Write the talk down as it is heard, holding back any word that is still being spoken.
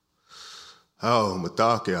Hao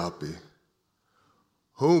matake api.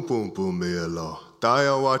 Humpumpumielo.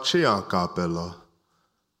 Dayawachian kapelo.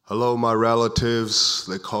 Hello, my relatives.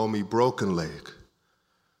 They call me Broken Leg.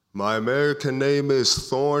 My American name is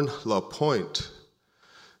Thorn LaPointe.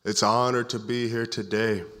 It's an honor to be here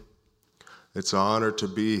today. It's an honor to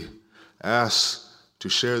be asked to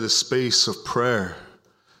share the space of prayer,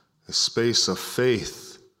 the space of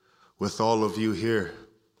faith with all of you here.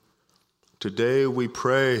 Today we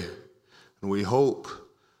pray and we hope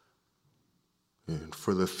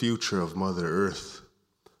for the future of Mother Earth.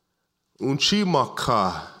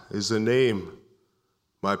 Unchimaka is the name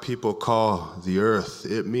my people call the earth.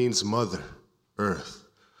 It means Mother Earth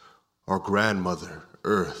or Grandmother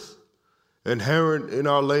Earth. Inherent in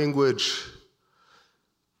our language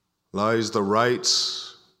lies the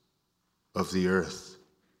rights of the earth.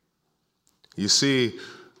 You see,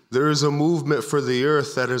 there is a movement for the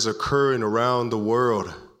earth that is occurring around the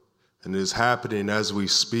world and is happening as we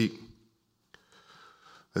speak.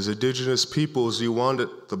 As indigenous peoples, you wanted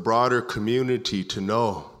the broader community to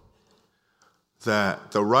know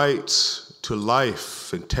that the rights to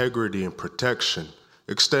life, integrity, and protection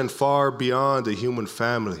extend far beyond the human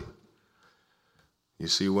family. You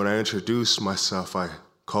see, when I introduced myself, I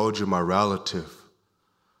called you my relative.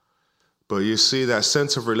 But you see, that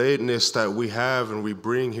sense of relatedness that we have and we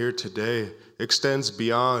bring here today extends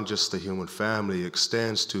beyond just the human family. It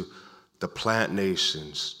extends to the plant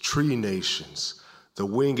nations, tree nations, the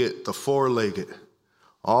winged, the four-legged,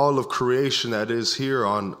 all of creation that is here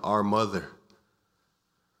on our mother.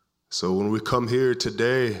 So when we come here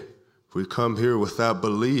today, we come here with that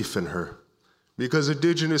belief in her. Because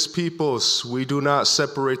indigenous peoples, we do not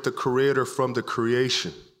separate the creator from the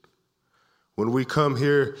creation. When we come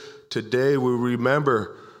here today, we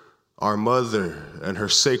remember our mother and her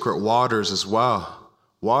sacred waters as well.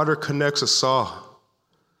 Water connects us all.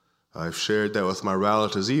 I've shared that with my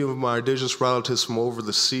relatives, even my indigenous relatives from over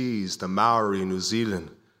the seas, the Maori, New Zealand.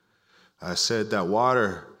 I said that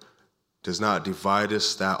water does not divide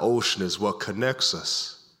us. That ocean is what connects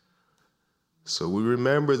us. So we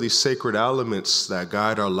remember these sacred elements that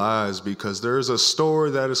guide our lives because there is a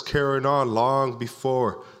story that is carrying on long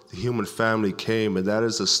before the human family came, and that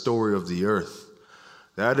is the story of the earth.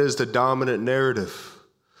 That is the dominant narrative.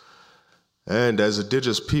 And as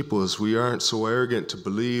indigenous peoples, we aren't so arrogant to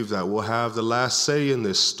believe that we'll have the last say in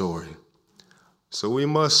this story. So we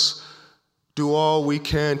must do all we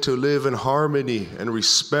can to live in harmony and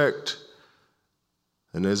respect.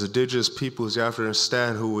 And as indigenous peoples, you have to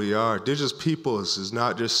understand who we are. Indigenous peoples is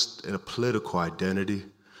not just a political identity.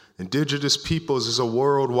 Indigenous peoples is a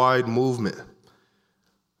worldwide movement.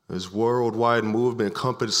 It's a worldwide movement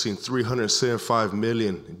encompassing 375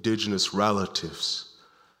 million indigenous relatives.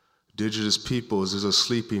 Indigenous peoples is a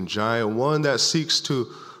sleeping giant, one that seeks to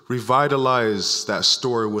revitalize that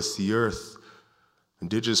story with the earth.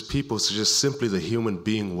 Indigenous peoples is just simply the human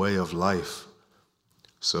being way of life.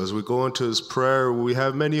 So as we go into this prayer, we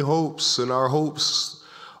have many hopes, and our hopes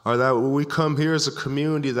are that when we come here as a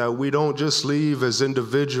community, that we don't just leave as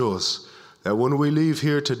individuals, that when we leave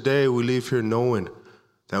here today, we leave here knowing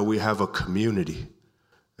that we have a community.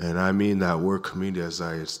 And I mean that word community as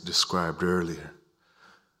I described earlier.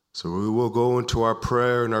 So we will go into our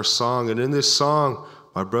prayer and our song, and in this song,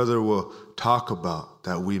 my brother will talk about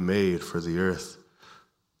that we made for the earth.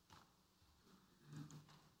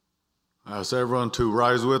 I ask everyone to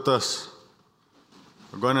rise with us.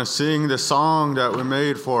 We're going to sing the song that we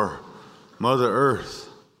made for Mother Earth.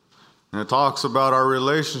 And it talks about our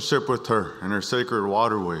relationship with her and her sacred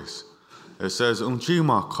waterways. It says,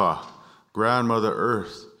 Unchimaka, Grandmother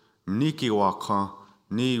Earth, Mnikiwaka,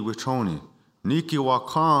 Ni Wichoni.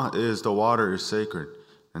 Nikiwaka is the water is sacred,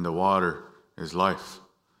 and the water is life.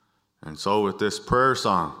 And so with this prayer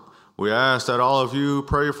song, we ask that all of you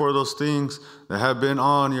pray for those things that have been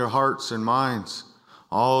on your hearts and minds,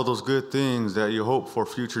 all those good things that you hope for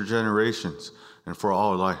future generations and for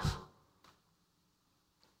all life.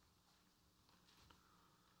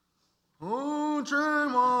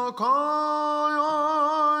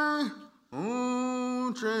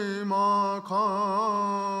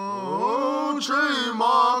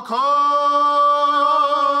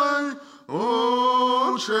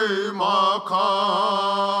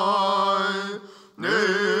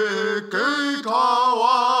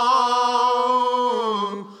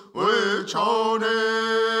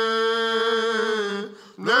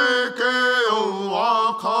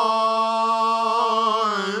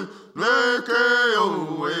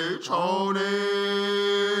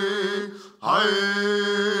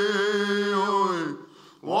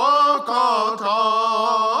 Wakata,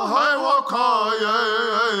 hey,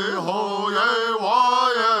 wakaye, ho, ye, wa,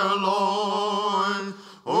 ye, lo.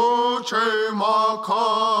 tre makai,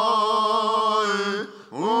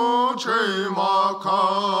 tre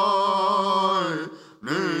makai,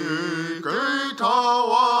 ni ke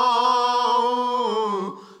tawa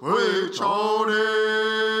we chone,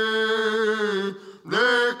 ne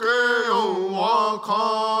ke o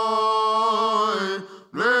wakai,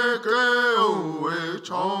 ne ke o we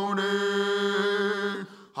chone,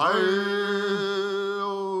 hai.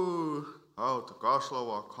 Gasla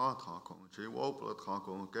wa kanta kon chi wopla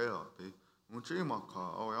tanko geapi unchi maka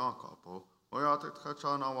o yakapo o yata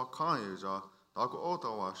kachana wa kanyeja dako ota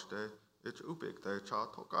washte ich upik te cha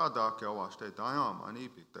tokada ke washte dayam ani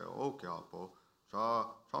pik te o kyapo cha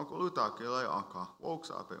chankoluta kele aka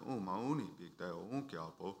woksape uni pik te o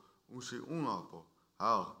unkyapo ushi unapo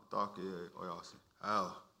hal daki oyasi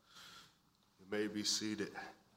Al, you may be seated.